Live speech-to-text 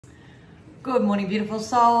Good morning, beautiful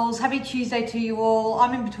souls. Happy Tuesday to you all.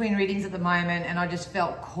 I'm in between readings at the moment and I just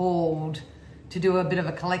felt called to do a bit of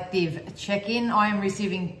a collective check-in. I am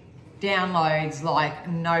receiving downloads like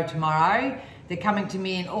no tomorrow. They're coming to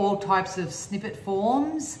me in all types of snippet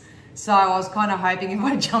forms. So I was kind of hoping if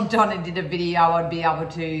I jumped on and did a video, I'd be able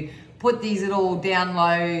to put these little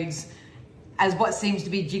downloads as what seems to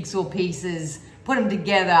be jigsaw pieces, put them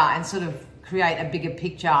together and sort of create a bigger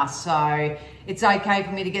picture. So it's okay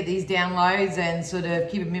for me to get these downloads and sort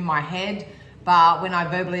of keep them in my head, but when I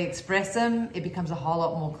verbally express them, it becomes a whole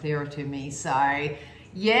lot more clearer to me. So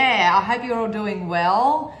yeah, I hope you're all doing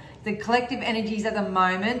well. The collective energies at the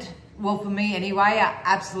moment, well, for me anyway, are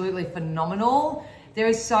absolutely phenomenal. There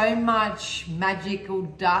is so much magical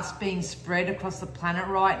dust being spread across the planet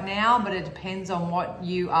right now, but it depends on what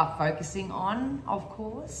you are focusing on, of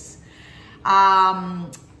course.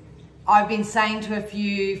 I've been saying to a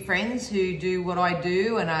few friends who do what I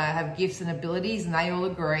do and I have gifts and abilities, and they all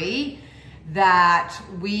agree that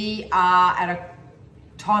we are at a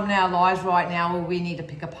time in our lives right now where we need to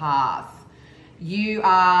pick a path. You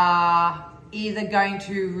are either going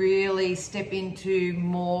to really step into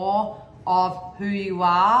more of who you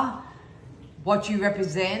are, what you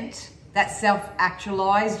represent, that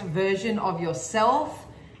self-actualized version of yourself,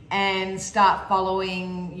 and start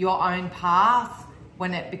following your own path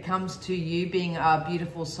when it becomes to you being a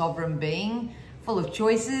beautiful sovereign being, full of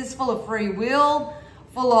choices, full of free will,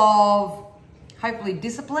 full of hopefully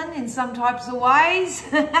discipline in some types of ways.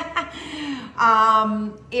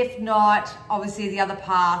 If not, obviously the other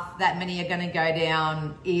path that many are going to go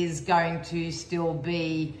down is going to still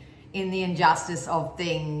be in the injustice of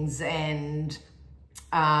things and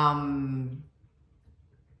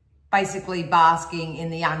basically basking in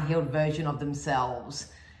the unhealed version of themselves.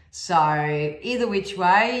 So either which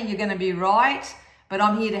way, you're going to be right, but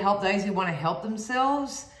I'm here to help those who want to help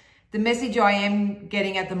themselves. The message I am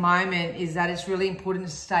getting at the moment is that it's really important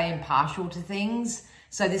to stay impartial to things.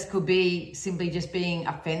 So this could be simply just being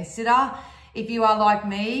a fence sitter. If you are like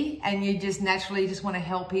me and you just naturally just want to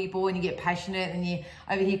help people and you get passionate and you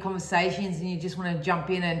overhear conversations and you just want to jump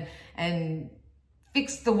in and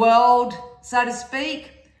fix the world, so to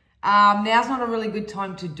speak, now's not a really good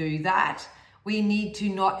time to do that. We need to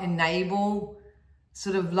not enable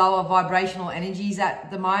sort of lower vibrational energies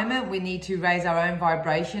at the moment. We need to raise our own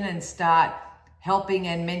vibration and start helping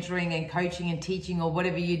and mentoring and coaching and teaching or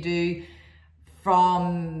whatever you do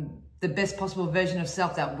from the best possible version of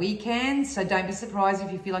self that we can. So don't be surprised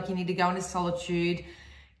if you feel like you need to go into solitude.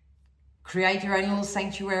 Create your own little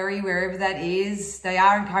sanctuary wherever that is. They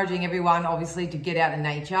are encouraging everyone obviously to get out in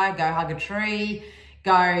nature, go hug a tree,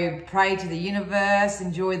 go pray to the universe,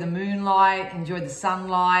 enjoy the moonlight, enjoy the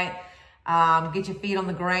sunlight, get your feet on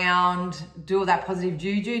the ground, do all that positive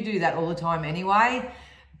juju, do that all the time anyway.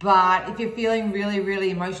 But if you're feeling really, really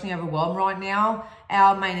emotionally overwhelmed right now,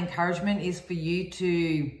 our main encouragement is for you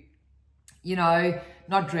to, you know,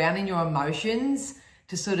 not drown in your emotions,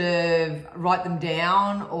 to sort of write them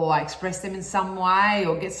down or express them in some way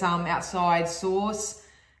or get some outside source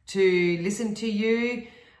to listen to you.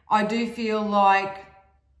 I do feel like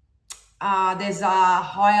there's a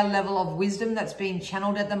higher level of wisdom that's being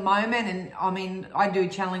channeled at the moment. And I mean, I do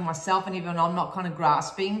channeling myself, and even I'm not kind of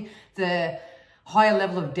grasping the higher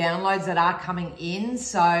level of downloads that are coming in.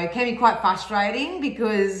 So it can be quite frustrating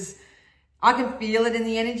because I can feel it in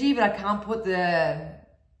the energy, but I can't put the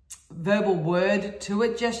verbal word to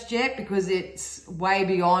it just yet because it's way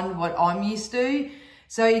beyond what I'm used to.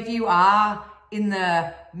 So if you are in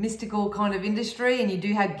the mystical kind of industry and you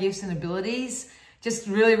do have gifts and abilities, just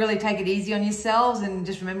really, really take it easy on yourselves and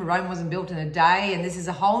just remember Rome wasn't built in a day, and this is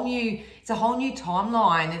a whole new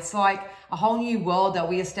timeline. It's like a whole new world that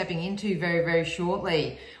we are stepping into very, very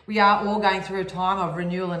shortly. We are all going through a time of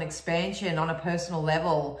renewal and expansion on a personal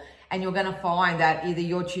level, and you're going to find that either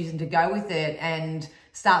you're choosing to go with it and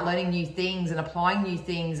start learning new things and applying new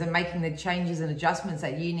things and making the changes and adjustments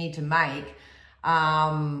that you need to make,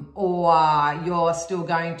 or you're still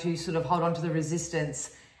going to sort of hold on to the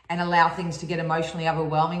resistance and allow things to get emotionally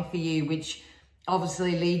overwhelming for you, which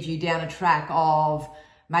obviously leads you down a track of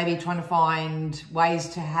maybe trying to find ways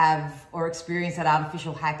to have or experience that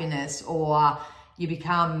artificial happiness, or you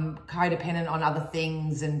become codependent on other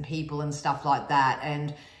things and people and stuff like that.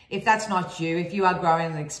 And if that's not you, if you are growing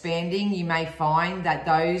and expanding, you may find that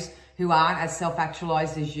those who aren't as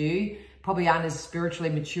self-actualized as you probably aren't as spiritually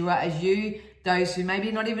mature as you, those who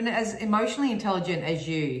maybe not even as emotionally intelligent as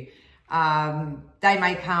you, they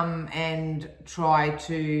may come and try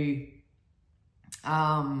to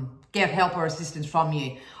get help or assistance from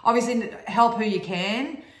you. Obviously, help who you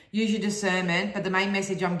can, use your discernment, but the main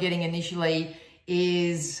message I'm getting initially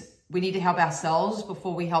is we need to help ourselves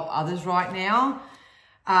before we help others right now.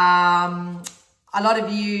 A lot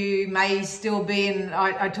of you may still be, and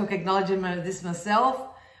I took acknowledgement of this myself.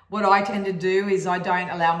 What I tend to do is I don't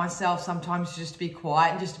allow myself sometimes just to be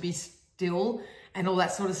quiet and just to be still and all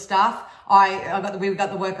that sort of stuff. We've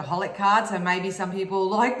got the workaholic card, so maybe some people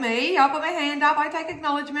like me, I put my hand up, I take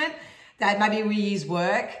acknowledgement that maybe we use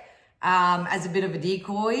work as a bit of a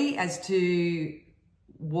decoy as to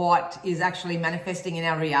what is actually manifesting in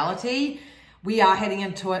our reality. We are heading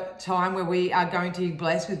into a time where we are going to be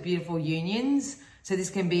blessed with beautiful unions. So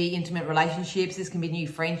this can be intimate relationships, this can be new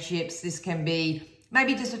friendships, this can be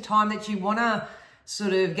maybe just a time that you want to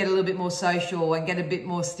sort of get a little bit more social and get a bit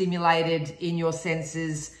more stimulated in your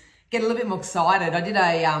senses, get a little bit more excited. I did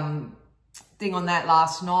a thing on that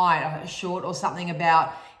last night, a short or something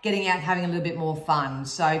about getting out and having a little bit more fun.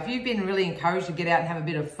 So if you've been really encouraged to get out and have a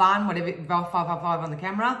bit of fun, whatever, 555 on the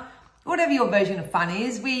camera, whatever your version of fun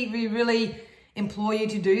is, we really implore you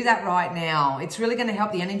to do that right now. It's really going to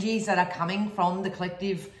help the energies that are coming from the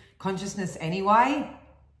collective consciousness anyway.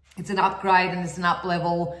 It's an upgrade and it's an up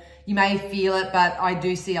level. You may feel it, but I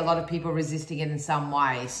do see a lot of people resisting it in some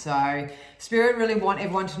way. So Spirit really want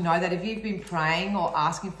everyone to know that if you've been praying or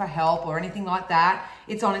asking for help or anything like that,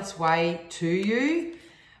 it's on its way to you.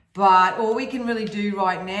 But all we can really do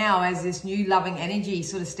right now as this new loving energy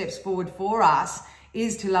sort of steps forward for us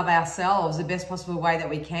is to love ourselves the best possible way that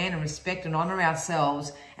we can and respect and honor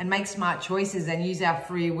ourselves and make smart choices and use our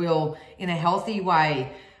free will in a healthy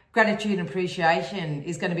way. Gratitude and appreciation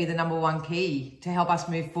is going to be the #1 key to help us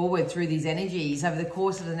move forward through these energies. Over the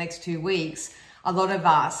course of the next 2 weeks, a lot of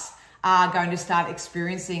us are going to start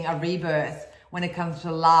experiencing a rebirth when it comes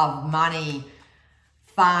to love, money,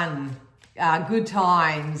 fun, good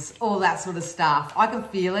times, all that sort of stuff. I can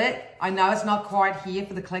feel it. I know it's not quite here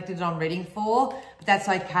for the collective that I'm reading for, but that's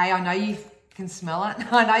okay. I know you can smell it.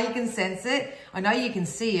 I know you can sense it. I know you can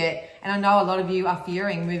see it. And I know a lot of you are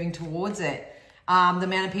fearing moving towards it. The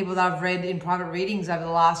amount of people that I've read in private readings over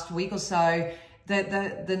the last week or so, the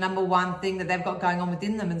 #1 thing that they've got going on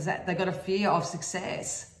within them is that they've got a fear of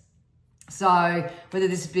success. So whether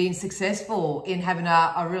this has been successful in having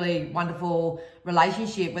a really wonderful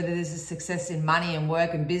relationship, whether this is success in money and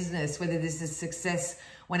work and business, whether this is success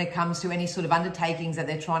when it comes to any sort of undertakings that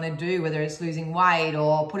they're trying to do, whether it's losing weight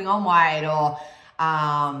or putting on weight or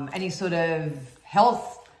any sort of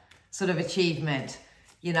health sort of achievement.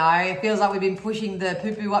 You know, it feels like we've been pushing the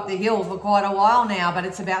poo-poo up the hill for quite a while now, but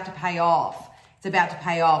it's about to pay off. It's about to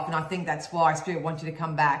pay off. And I think that's why Spirit wants you to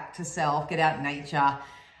come back to self, get out in nature,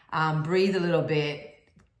 breathe a little bit,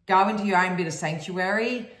 go into your own bit of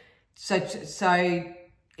sanctuary. So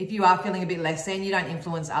if you are feeling a bit less than, you don't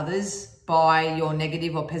influence others by your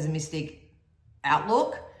negative or pessimistic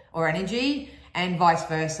outlook or energy, and vice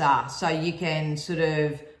versa. So you can sort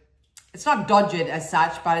of, it's not dodge it as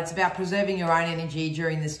such, but it's about preserving your own energy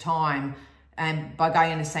during this time and by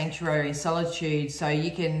going into sanctuary and solitude, so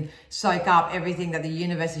you can soak up everything that the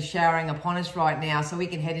universe is showering upon us right now, so we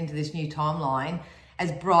can head into this new timeline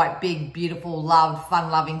as bright, big, beautiful, loved,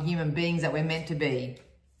 fun-loving human beings that we're meant to be.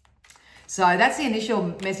 So that's the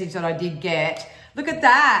initial message that I did get. Look at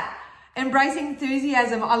that. Embracing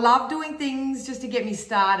enthusiasm. I love doing things just to get me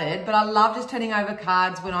started, but I love just turning over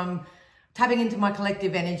cards when I'm tapping into my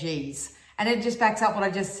collective energies. And it just backs up what I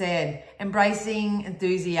just said. Embracing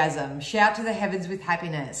enthusiasm. Shout to the heavens with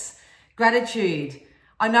happiness. Gratitude.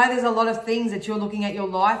 I know there's a lot of things that you're looking at your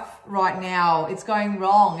life right now. It's going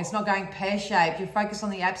wrong. It's not going pear-shaped. You're focused on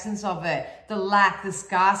the absence of it, the lack, the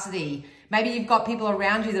scarcity. Maybe you've got people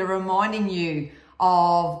around you that are reminding you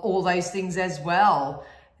of all those things as well.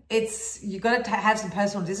 You've got to have some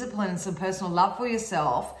personal discipline and some personal love for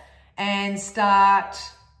yourself and start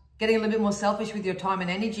getting a little bit more selfish with your time and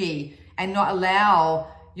energy and not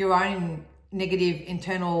allow your own negative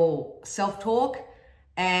internal self-talk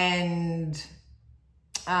and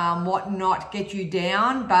whatnot get you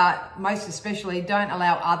down, but most especially don't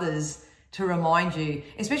allow others to remind you,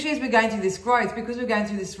 especially as we're going through this growth, because we're going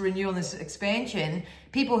through this renewal and this expansion.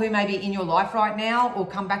 People who may be in your life right now or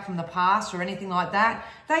come back from the past or anything like that,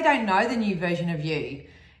 they don't know the new version of you.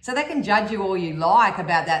 So they can judge you all you like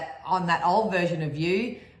about that on that old version of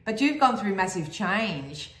you, but you've gone through massive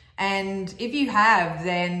change. And if you have,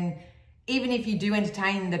 then even if you do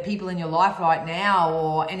entertain the people in your life right now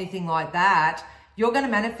or anything like that, you're going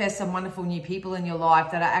to manifest some wonderful new people in your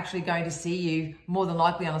life that are actually going to see you more than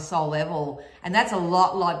likely on a soul level. And that's a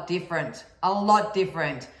lot different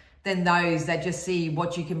than those that just see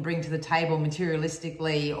what you can bring to the table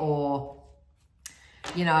materialistically or,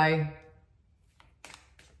 you know,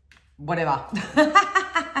 whatever.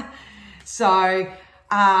 So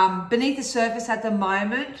beneath the surface at the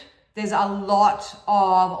moment, There's a lot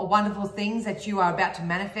of wonderful things that you are about to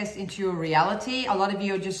manifest into your reality. A lot of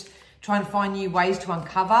you are just trying to find new ways to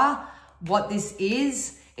uncover what this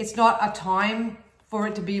is. It's not a time for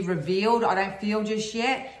it to be revealed, I don't feel just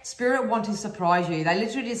yet. Spirit want to surprise you. They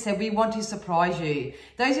literally just said, we want to surprise you.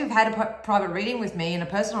 Those who've had a private reading with me and a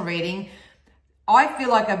personal reading, I feel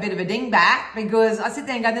like a bit of a dingbat because I sit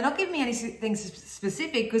there and go, they're not giving me anything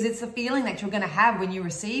specific because it's a feeling that you're going to have when you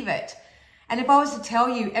receive it. And if I was to tell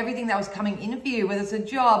you everything that was coming in for you, whether it's a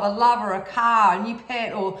job, a lover, a car, a new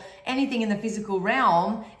pet, or anything in the physical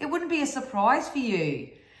realm, it wouldn't be a surprise for you.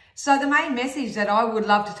 So the main message that I would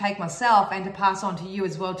love to take myself and to pass on to you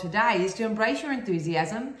as well today is to embrace your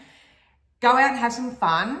enthusiasm. Go out and have some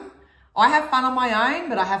fun. I have fun on my own,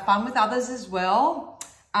 but I have fun with others as well.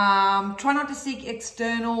 Try not to seek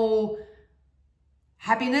external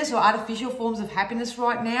happiness or artificial forms of happiness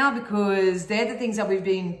right now because they're the things that we've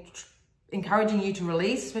been encouraging you to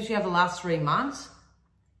release, especially over the last 3 months.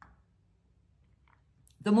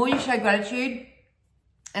 The more you show gratitude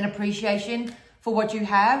and appreciation for what you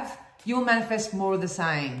have, you will manifest more of the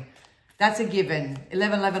same. That's a given.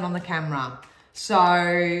 1111 on the camera. So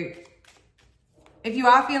if you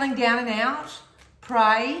are feeling down and out,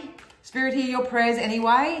 pray. Spirit, hear your prayers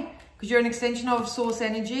anyway, because you're an extension of source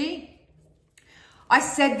energy. I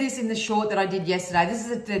said this in the short that I did yesterday. This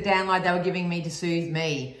is the download they were giving me to soothe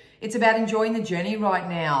me. It's about enjoying the journey right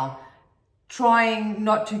now. Trying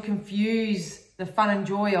not to confuse the fun and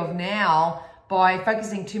joy of now by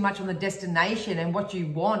focusing too much on the destination and what you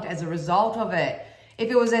want as a result of it. If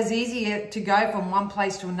it was as easy to go from one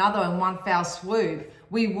place to another in one foul swoop,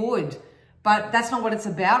 we would. But that's not what it's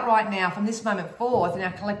about right now. From this moment forth in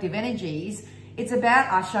our collective energies, it's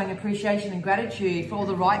about us showing appreciation and gratitude for all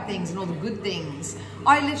the right things and all the good things.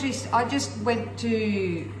 I just went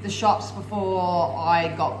to the shops before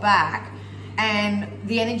I got back and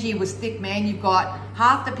the energy was thick, man. You've got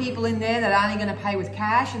half the people in there that are only going to pay with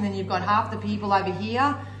cash, and then you've got half the people over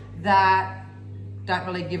here that don't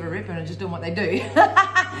really give a rip and are just doing what they do.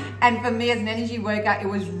 And for me as an energy worker, it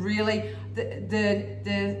was really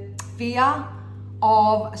the fear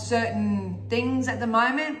of certain things at the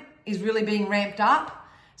moment is really being ramped up.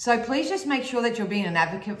 So please just make sure that you're being an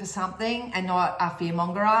advocate for something and not a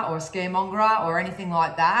fearmongerer or a scaremongerer or anything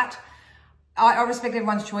like that. I respect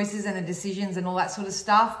everyone's choices and the decisions and all that sort of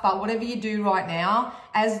stuff, but whatever you do right now,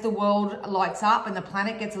 as the world lights up and the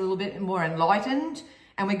planet gets a little bit more enlightened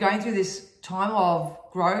and we're going through this time of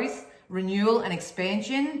growth, renewal and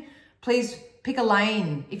expansion, please pick a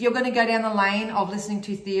lane. If you're going to go down the lane of listening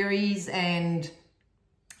to theories and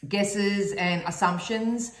guesses and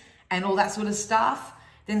assumptions and all that sort of stuff,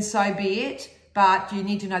 then so be it, but you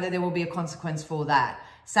need to know that there will be a consequence for that.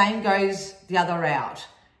 Same goes the other route.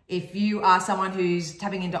 If you are someone who's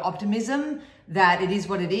tapping into optimism, that it is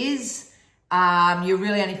what it is, you're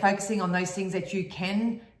really only focusing on those things that you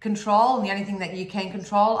can control, and the only thing that you can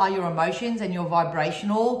control are your emotions and your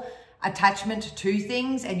vibrational attachment to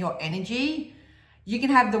things and your energy. You can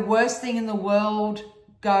have the worst thing in the world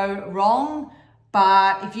go wrong,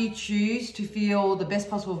 but if you choose to feel the best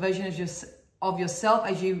possible version of yourself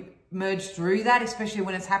as you merge through that, especially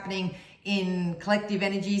when it's happening in collective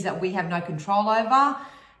energies that we have no control over,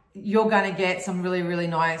 you're going to get some really, really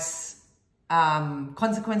nice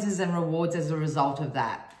consequences and rewards as a result of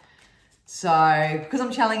that. So, because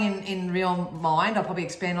I'm channeling in real mind, I'll probably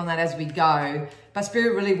expand on that as we go. But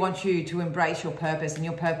Spirit really wants you to embrace your purpose, and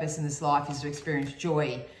your purpose in this life is to experience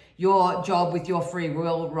joy. Your job with your free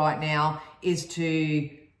will right now is to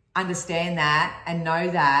understand that and know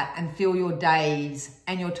that and fill your days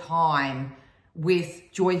and your time with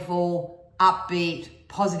joyful, upbeat,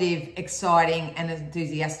 positive, exciting, and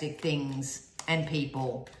enthusiastic things and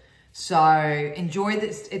people. So enjoy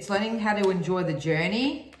this. It's learning how to enjoy the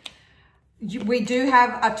journey. We do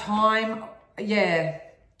have a time, yeah.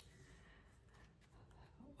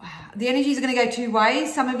 The energies are going to go two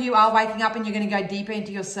ways. Some of you are waking up and you're going to go deeper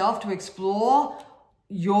into yourself to explore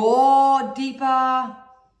your deeper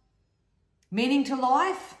meaning to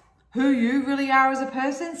life, who you really are as a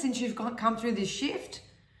person since you've come through this shift.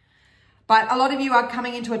 But a lot of you are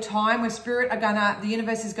coming into a time where the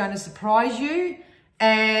universe is going to surprise you,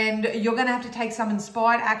 and you're going to have to take some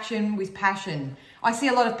inspired action with passion. I see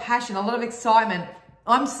a lot of passion, a lot of excitement.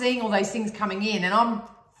 I'm seeing all those things coming in, and I'm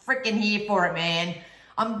freaking here for it, man.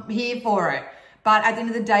 I'm here for it. But at the end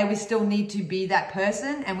of the day, we still need to be that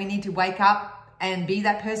person, and we need to wake up and be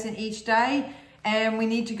that person each day, and we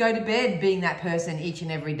need to go to bed being that person each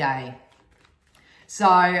and every day.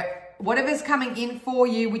 So whatever's coming in for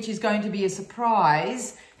you, which is going to be a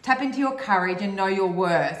surprise, tap into your courage and know your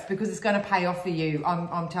worth, because it's going to pay off for you.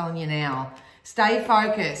 I'm telling you now. Stay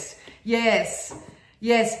focused. Yes.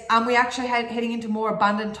 Yes, we're actually heading into more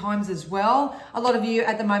abundant times as well. A lot of you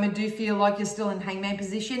at the moment do feel like you're still in hangman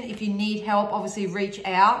position. If you need help, obviously reach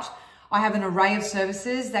out. I have an array of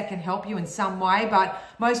services that can help you in some way, but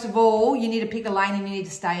most of all, you need to pick a lane and you need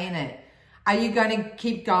to stay in it. Are you going to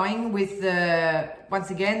keep going with once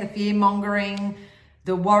again, the fear mongering,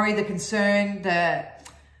 the worry, the concern, the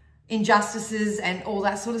injustices and all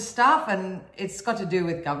that sort of stuff? And it's got to do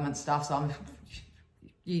with government stuff, so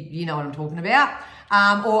you know what I'm talking about.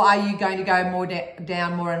 Or are you going to go more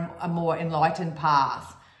down a more enlightened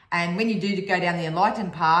path? And when you do go down the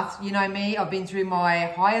enlightened path, you know me, I've been through my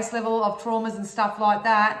highest level of traumas and stuff like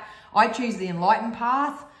that. I choose the enlightened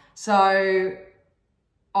path. So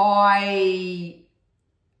I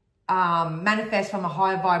manifest from a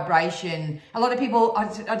higher vibration. A lot of people,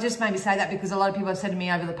 I just made me say that because a lot of people have said to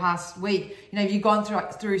me over the past week, you know, you've gone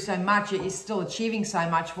through so much, yet you're still achieving so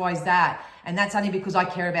much. Why is that? And that's only because I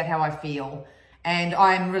care about how I feel. And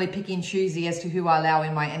I'm really picky and choosy as to who I allow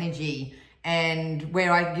in my energy and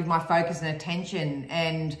where I give my focus and attention.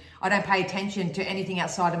 And I don't pay attention to anything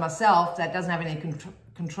outside of myself that doesn't have any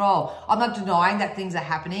control. I'm not denying that things are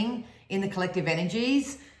happening in the collective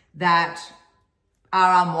energies that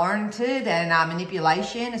are unwarranted and are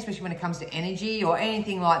manipulation, especially when it comes to energy or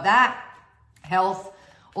anything like that, health,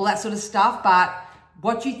 all that sort of stuff. But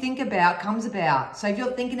what you think about comes about. So if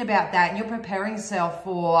you're thinking about that and you're preparing yourself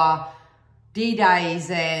for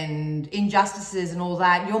D-days and injustices and all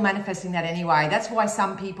that, you're manifesting that anyway. That's why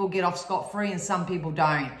some people get off scot-free and some people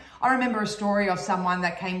don't. I remember a story of someone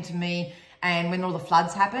that came to me and when all the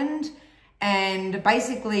floods happened, and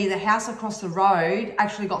basically the house across the road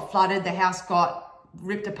actually got flooded. The house got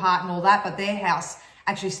ripped apart and all that, but their house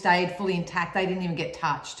actually stayed fully intact. They didn't even get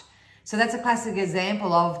touched. So that's a classic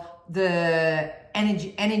example of the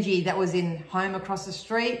energy that was in home across the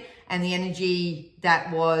street and the energy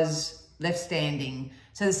that was left standing.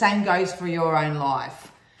 So the same goes for your own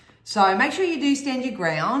life. So make sure you do stand your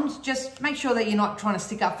ground. Just make sure that you're not trying to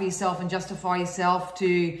stick up for yourself and justify yourself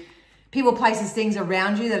to people, places, things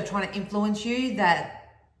around you that are trying to influence you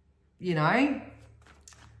that, you know,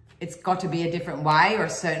 it's got to be a different way or a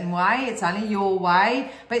certain way. It's only your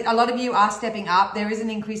way. But a lot of you are stepping up. There is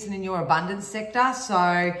an increase in your abundance sector.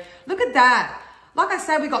 So look at that. Like I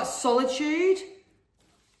said, we got solitude.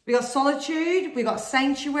 We got solitude, we got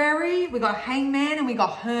sanctuary, we got hangman, and we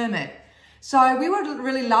got hermit. So we would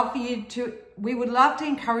really love for you to, we would love to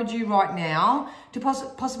encourage you right now to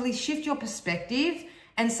possibly shift your perspective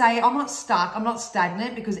and say, I'm not stuck, I'm not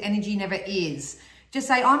stagnant, because energy never is. Just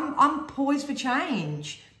say, I'm poised for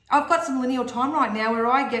change. I've got some lineal time right now where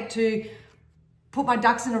I get to put my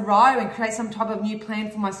ducks in a row and create some type of new plan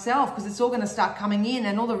for myself, because it's all going to start coming in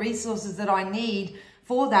and all the resources that I need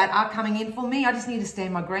for that are coming in for me. I just need to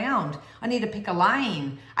stand my ground. I need to pick a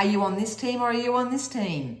lane. Are you on this team or are you on this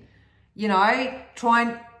team? You know, try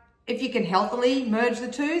and, if you can healthily merge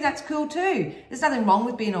the two, that's cool too. There's nothing wrong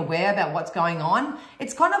with being aware about what's going on.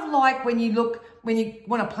 It's kind of like when you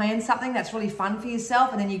want to plan something that's really fun for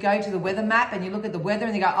yourself, and then you go to the weather map and you look at the weather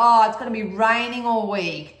and you go, oh, it's going to be raining all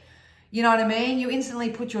week. You know what I mean? You instantly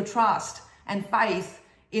put your trust and faith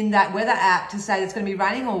in that weather app to say it's going to be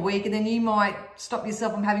raining all week, and then you might stop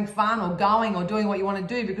yourself from having fun or going or doing what you want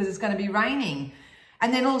to do because it's going to be raining.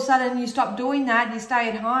 And then all of a sudden you stop doing that, you stay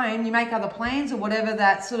at home, you make other plans or whatever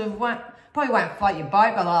that sort of probably won't float your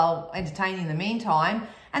boat, but I'll entertain you in the meantime.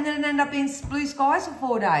 And then it end up being blue skies for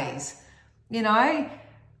 4 days. You know,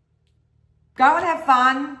 go and have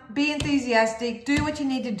fun, be enthusiastic, do what you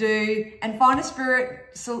need to do, and find a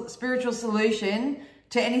spiritual solution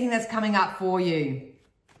to anything that's coming up for you.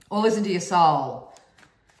 Or listen to your soul.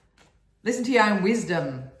 Listen to your own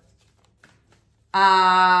wisdom.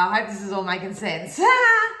 I hope this is all making sense.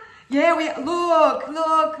 Yeah, look,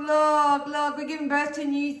 we're giving birth to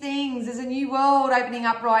new things. There's a new world opening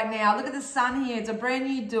up right now. Look at the sun here. It's a brand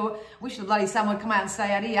new door. Wish the bloody sun would come out and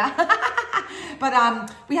stay out here.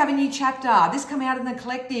 But we have a new chapter. This come out in the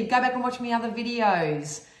collective. Go back and watch my other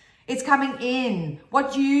videos. It's coming in.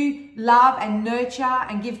 What you love and nurture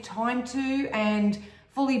and give time to and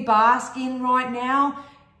fully bask in right now,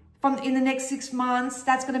 in the next 6 months,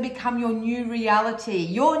 that's going to become your new reality.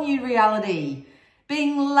 Your new reality.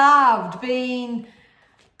 Being loved, being,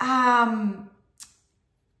 they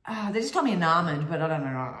just told me an almond, but I don't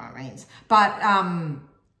know what that means. But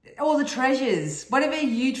all the treasures, whatever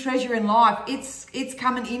you treasure in life, it's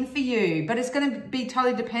coming in for you. But it's going to be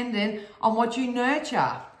totally dependent on what you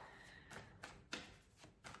nurture.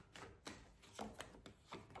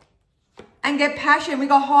 And get passion. We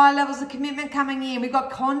got higher levels of commitment coming in. We've got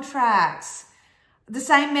contracts. the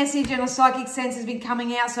same message and a psychic sense has been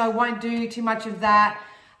coming out, so I won't do too much of that.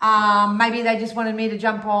 Maybe they just wanted me to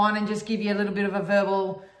jump on and just give you a little bit of a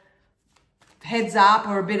verbal heads up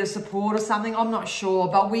or a bit of support or something. I'm not sure,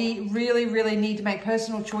 but we really, really need to make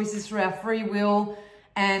personal choices through our free will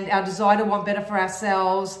and our desire to want better for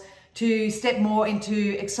ourselves, to step more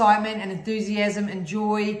into excitement and enthusiasm and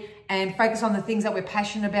joy and focus on the things that we're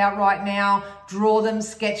passionate about right now. Draw them,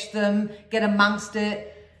 sketch them, get amongst it.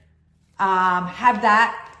 Have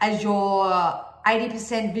that as your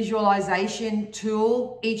 80% visualization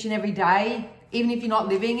tool each and every day, even if you're not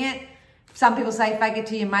living it. Some people say fake it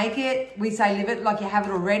till you make it. We say live it like you have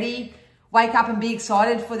it already. Wake up and be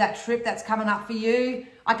excited for that trip that's coming up for you.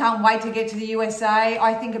 I can't wait to get to the USA.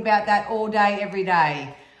 I think about that all day, every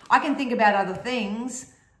day. I can think about other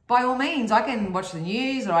things. By all means, I can watch the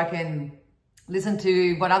news, or I can listen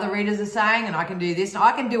to what other readers are saying, and I can do this. And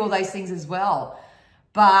I can do all those things as well.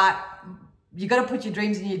 But you got to put your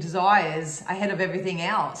dreams and your desires ahead of everything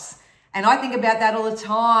else. And I think about that all the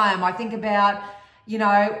time. I think about, you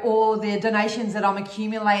know, all the donations that I'm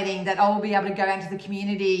accumulating that I'll be able to go out to the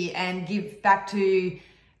community and give back to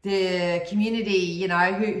the community, you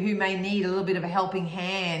know, who may need a little bit of a helping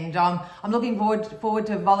hand. I'm looking forward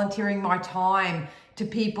to volunteering my time to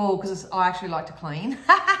people, because I actually like to clean.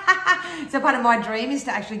 So part of my dream is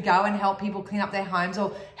to actually go and help people clean up their homes,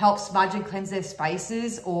 or help smudge and cleanse their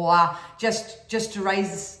spaces, or just to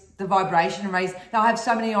raise the vibration and raise. Now I have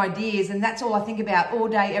so many ideas, and that's all I think about all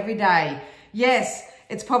day, every day. Yes,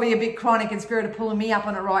 it's probably a bit chronic, and Spirit are pulling me up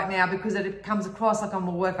on it right now because it comes across like I'm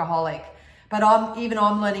a workaholic. But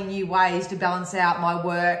I'm learning new ways to balance out my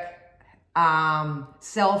work,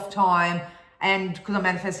 self-time, and because I'm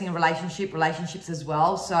manifesting a relationships as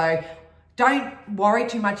well. So don't worry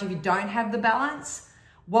too much if you don't have the balance.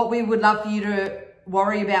 What we would love for you to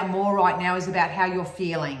worry about more right now is about how you're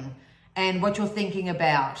feeling and what you're thinking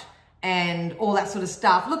about and all that sort of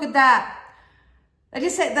stuff. Look at that. They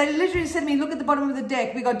literally said to me, look at the bottom of the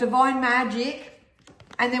deck. We got Divine Magic,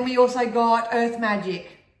 and then we also got Earth Magic.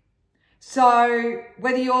 So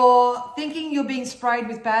whether you're thinking you're being sprayed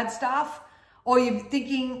with bad stuff, or you're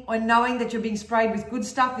thinking or knowing that you're being sprayed with good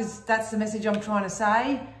stuff, that's the message I'm trying to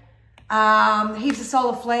say. Heaps of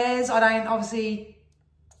solar flares. I don't obviously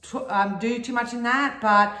do too much in that,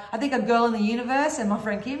 but I think a girl in the universe and my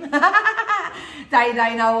friend Kim,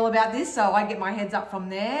 they know all about this, so I get my heads up from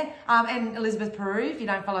there. And Elizabeth Peru, if you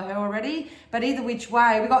don't follow her already. But either which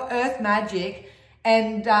way, we got Earth Magic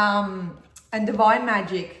and Divine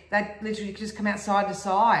Magic that literally just come out side to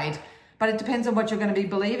side. But it depends on what you're going to be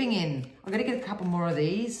believing in. I'm going to get a couple more of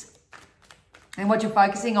these. And what you're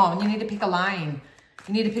focusing on. You need to pick a lane.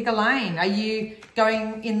 You need to pick a lane. Are you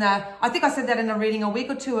going in the... I think I said that in a reading a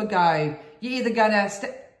week or two ago. You're either going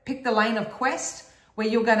to pick the lane of quest, where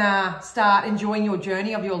you're going to start enjoying your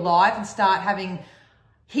journey of your life and start having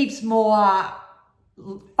heaps more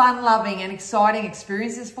fun-loving and exciting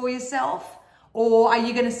experiences for yourself. Or are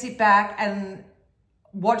you going to sit back and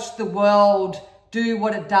watch the world do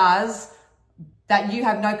what it does that you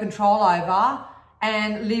have no control over,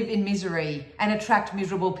 and live in misery and attract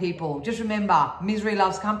miserable people? Just remember, misery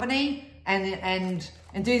loves company, and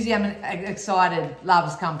enthusiasm and excited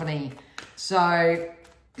loves company. So,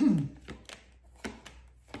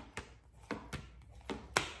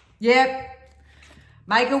 yep,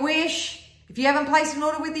 make a wish. If you haven't placed an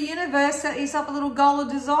order with the universe, set yourself a little goal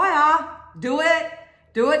or desire. Do it.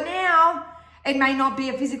 Do it now. It may not be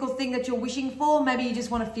a physical thing that you're wishing for. Maybe you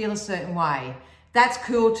just want to feel a certain way. That's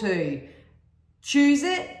cool too. Choose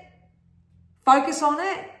it. Focus on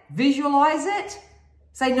it. Visualize it.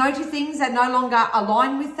 Say no to things that no longer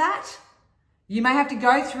align with that. You may have to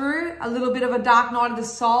go through a little bit of a dark night of the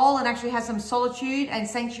soul and actually have some solitude and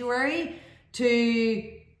sanctuary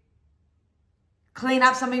to clean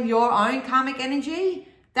up some of your own karmic energy.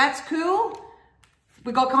 That's cool.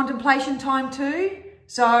 We got contemplation time too.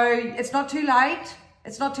 So it's not too late.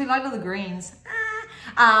 It's not too late. All the greens.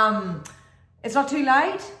 It's not too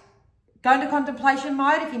late. Go into contemplation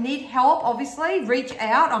mode. If you need help, obviously, reach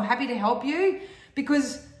out. I'm happy to help you,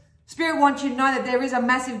 because Spirit wants you to know that there is a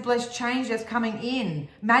massive blessed change that's coming in.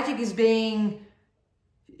 Magic is being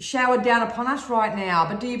showered down upon us right now.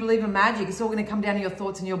 But do you believe in magic? It's all going to come down to your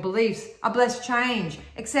thoughts and your beliefs. A blessed change.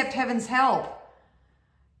 Accept heaven's help.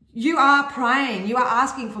 You are praying, you are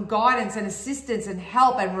asking for guidance and assistance and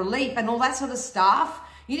help and relief and all that sort of stuff.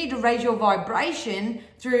 You need to raise your vibration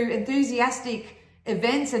through enthusiastic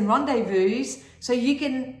events and rendezvous so you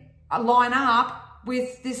can line up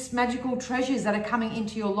with this magical treasures that are coming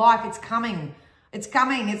into your life. It's coming. It's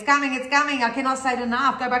coming, it's coming, it's coming. I cannot say it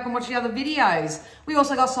enough. Go back and watch the other videos. We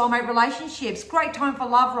also got soulmate relationships. Great time for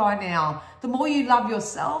love right now. The more you love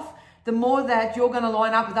yourself, the more that you're going to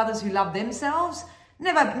line up with others who love themselves.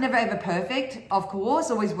 Never ever perfect, of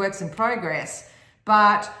course, always works in progress.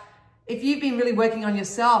 But if you've been really working on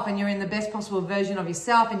yourself and you're in the best possible version of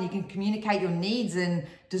yourself and you can communicate your needs and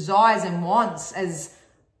desires and wants as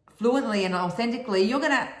fluently and authentically, you're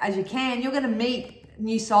going to meet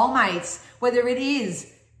new soulmates, whether it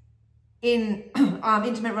is in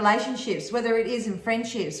intimate relationships, whether it is in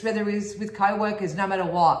friendships, whether it is with co-workers, no matter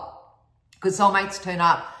what. Because soulmates turn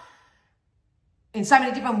up in so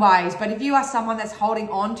many different ways. But if you are someone that's holding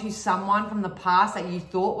on to someone from the past that you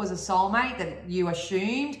thought was a soulmate, that you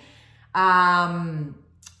assumed,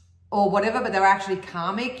 or whatever, but they're actually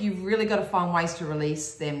karmic, you've really got to find ways to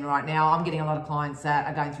release them right now. I'm getting a lot of clients that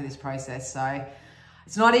are going through this process. So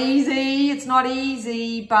it's not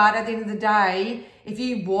easy, but at the end of the day, if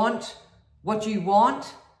you want what you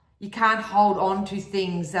want, you can't hold on to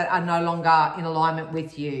things that are no longer in alignment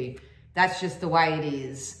with you. That's just the way it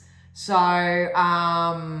is. So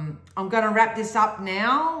I'm going to wrap this up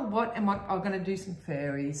now. I'm going to do some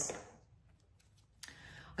fairies.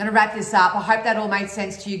 I'm going to wrap this up. I hope that all made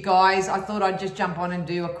sense to you guys. I thought I'd just jump on and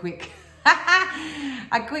do a quick,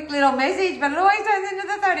 a quick little message, but it always turns into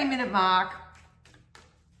the 30-minute mark.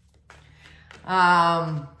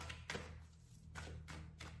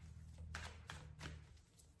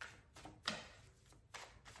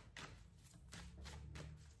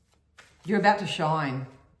 You're about to shine.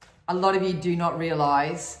 A lot of you do not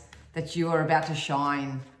realize that you are about to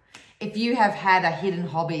shine. If you have had a hidden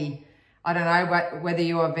hobby, I don't know whether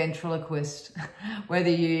you're a ventriloquist, whether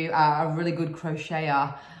you are a really good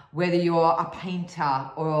crocheter, whether you're a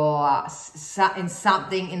painter or in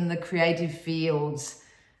something in the creative fields,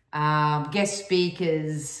 guest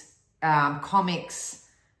speakers, comics,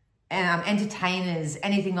 entertainers,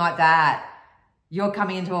 anything like that, you're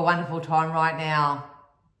coming into a wonderful time right now.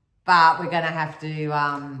 But we're going to have to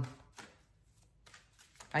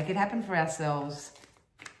make it happen for ourselves.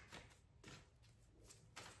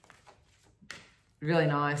 Really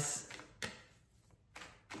nice.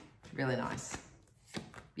 Really nice.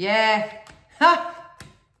 Yeah.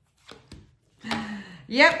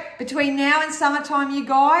 Yep. Between now and summertime, you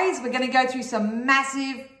guys, we're going to go through some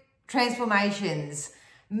massive transformations,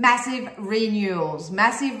 massive renewals,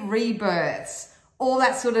 massive rebirths, all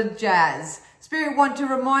that sort of jazz. Spirit want to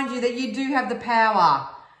remind you that you do have the power.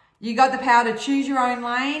 You got the power to choose your own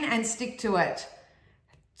lane and stick to it.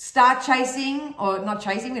 Start chasing, or not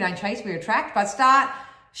chasing, we don't chase, we attract, but start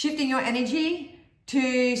shifting your energy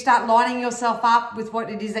to start lining yourself up with what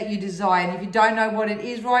it is that you desire. And if you don't know what it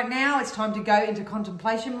is right now, it's time to go into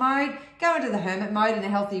contemplation mode, go into the hermit mode in a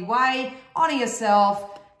healthy way, honor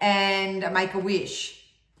yourself and make a wish.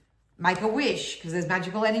 Make a wish, because there's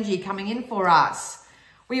magical energy coming in for us.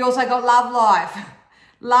 We also got love life.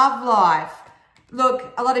 Love life.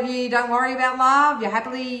 Look, a lot of you don't worry about love. You're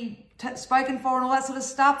happily spoken for and all that sort of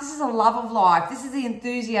stuff. This is a love of life. This is the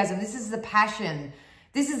enthusiasm. This is the passion.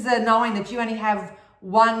 This is the knowing that you only have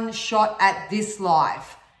one shot at this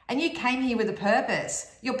life. And you came here with a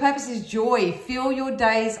purpose. Your purpose is joy. Fill your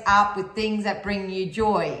days up with things that bring you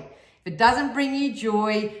joy. If it doesn't bring you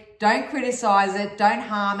joy, don't criticize it. Don't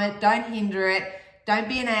harm it. Don't hinder it. Don't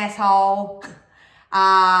be an asshole.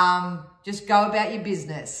 Just go about your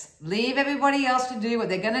business. Leave everybody else to do what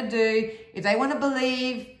they're going to do. If they want to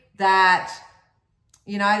believe that,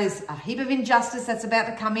 you know, there's a heap of injustice that's about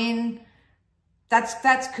to come in,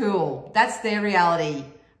 that's cool. That's their reality.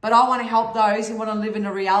 But I want to help those who want to live in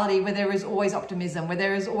a reality where there is always optimism, where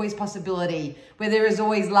there is always possibility, where there is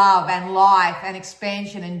always love and life and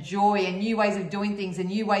expansion and joy and new ways of doing things and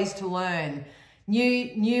new ways to learn,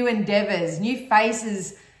 new endeavors, new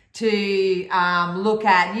faces to look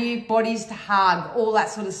at, new bodies to hug, all that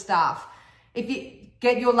sort of stuff. If you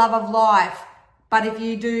get your love of life, but if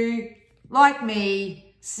you do, like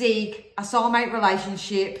me, seek a soulmate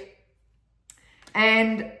relationship,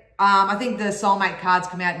 and I think the soulmate cards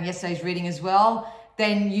come out in yesterday's reading as well,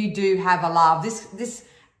 then you do have a love.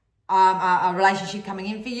 A relationship coming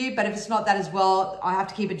in for you. But if it's not that as well, I have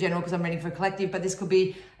to keep it general because I'm reading for a collective, but this could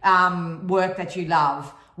be work that you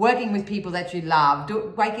love. Working with people that you love,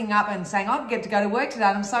 waking up and saying, I get to go to work today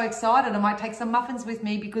and I'm so excited. I might take some muffins with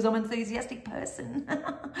me because I'm an enthusiastic person.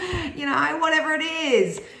 You know, whatever it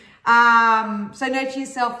is. So nurture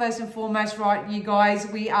yourself first and foremost, right, you guys?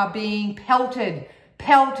 We are being pelted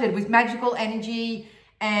with magical energy,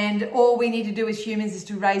 and all we need to do as humans is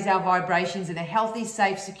to raise our vibrations in a healthy,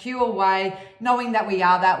 safe, secure way, knowing that we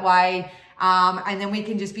are that way. And then we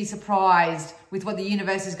can just be surprised with what the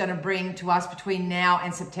universe is going to bring to us between now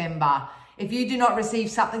and September. If you do not receive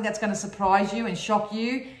something that's going to surprise you and shock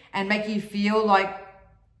you and make you feel like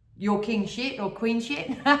you're king shit or queen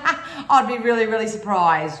shit, I'd be really, really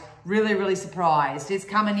surprised. Really, really surprised. It's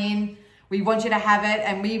coming in. We want you to have it,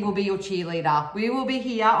 and we will be your cheerleader. We will be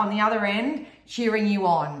here on the other end cheering you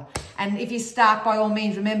on. And if you're stuck, by all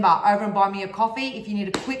means, remember, over and buy me a coffee. If you need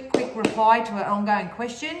a quick reply to an ongoing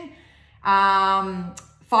question,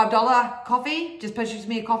 $5 coffee, just purchase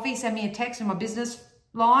me a coffee, send me a text on my business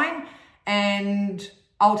line, and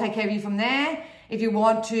I'll take care of you from there. If you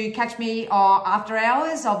want to catch me after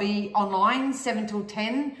hours, I'll be online 7 till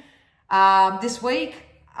 10 this week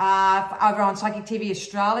over on Psychic TV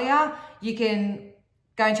Australia. You can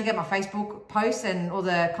go and check out my Facebook posts, and all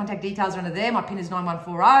the contact details are under there. My PIN is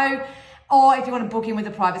 9140. Or if you want to book in with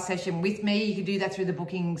a private session with me, you can do that through the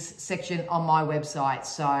bookings section on my website.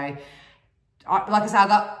 So, like I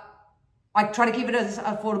said, I try to keep it as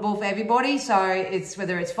affordable for everybody. So it's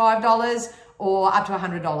whether it's $5 or up to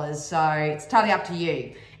 $100. So it's totally up to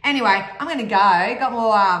you. Anyway, I'm going to go. Got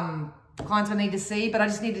more clients I need to see, but I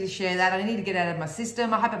just needed to share that. I need to get out of my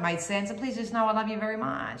system. I hope it made sense. And please just know I love you very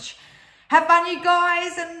much. Have fun, you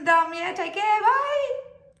guys. And yeah, take care. Bye.